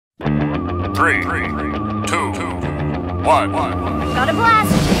3, 2, 1. Got a blast!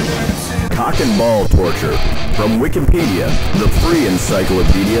 Cock and ball torture. From Wikipedia, the free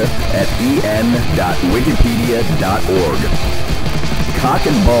encyclopedia at en.wikipedia.org. Cock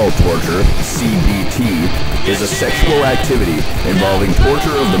and ball torture, CBT, is a sexual activity involving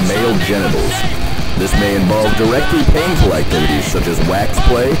torture of the male genitals. This may involve directly painful activities such as wax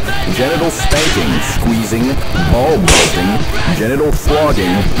play, genital spanking, squeezing, ball belting, genital flogging,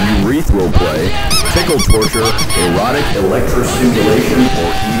 urethral play, tickle torture, erotic electrostimulation,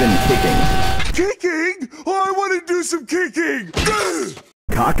 or even kicking. Kicking? Oh, I want to do some kicking!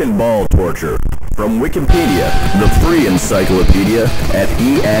 Cock and ball torture. From Wikipedia, the free encyclopedia at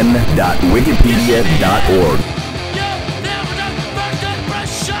en.wikipedia.org.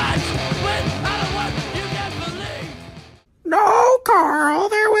 No, Carl,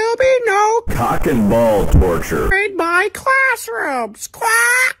 there will be no Cock and ball torture. in my classrooms.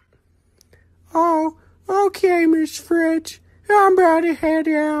 Quack! Oh, okay, Miss Fritz. I'm about to head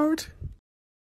out.